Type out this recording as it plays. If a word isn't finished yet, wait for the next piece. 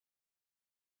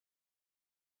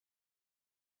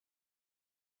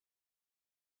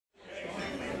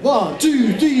1,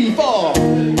 2, 3, 4.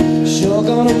 Sure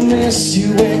gonna miss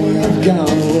you when you've gone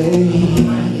away.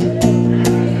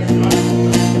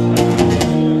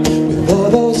 With all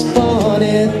those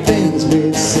funny things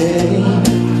we'd say.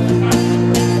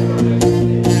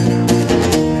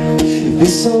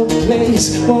 This old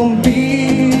place won't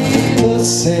be the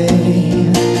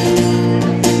same.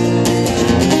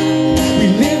 We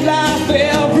live life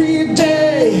every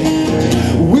day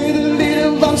with a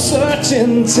little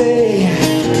uncertainty.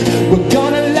 We're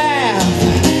gonna laugh,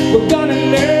 we're gonna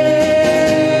learn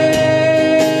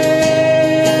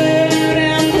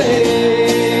and play.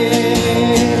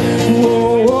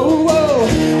 Whoa, whoa, whoa.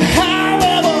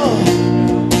 However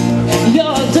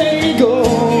your day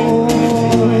goes,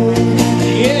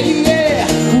 yeah, yeah,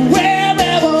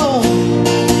 wherever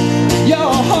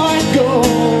your heart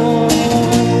goes,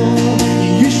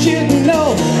 you should know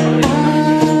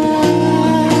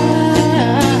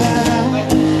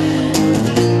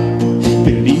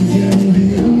believe in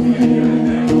you.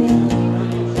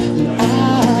 I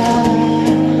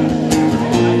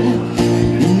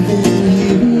believe in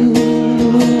you.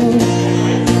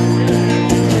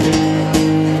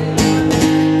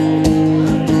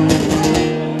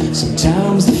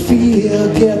 Sometimes the fear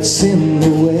gets in the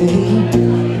way.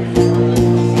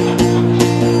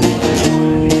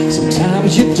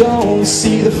 Sometimes you don't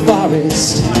see the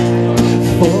forest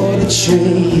for the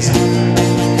trees.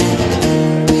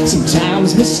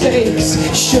 Sometimes mistakes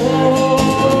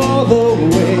show the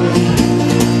way.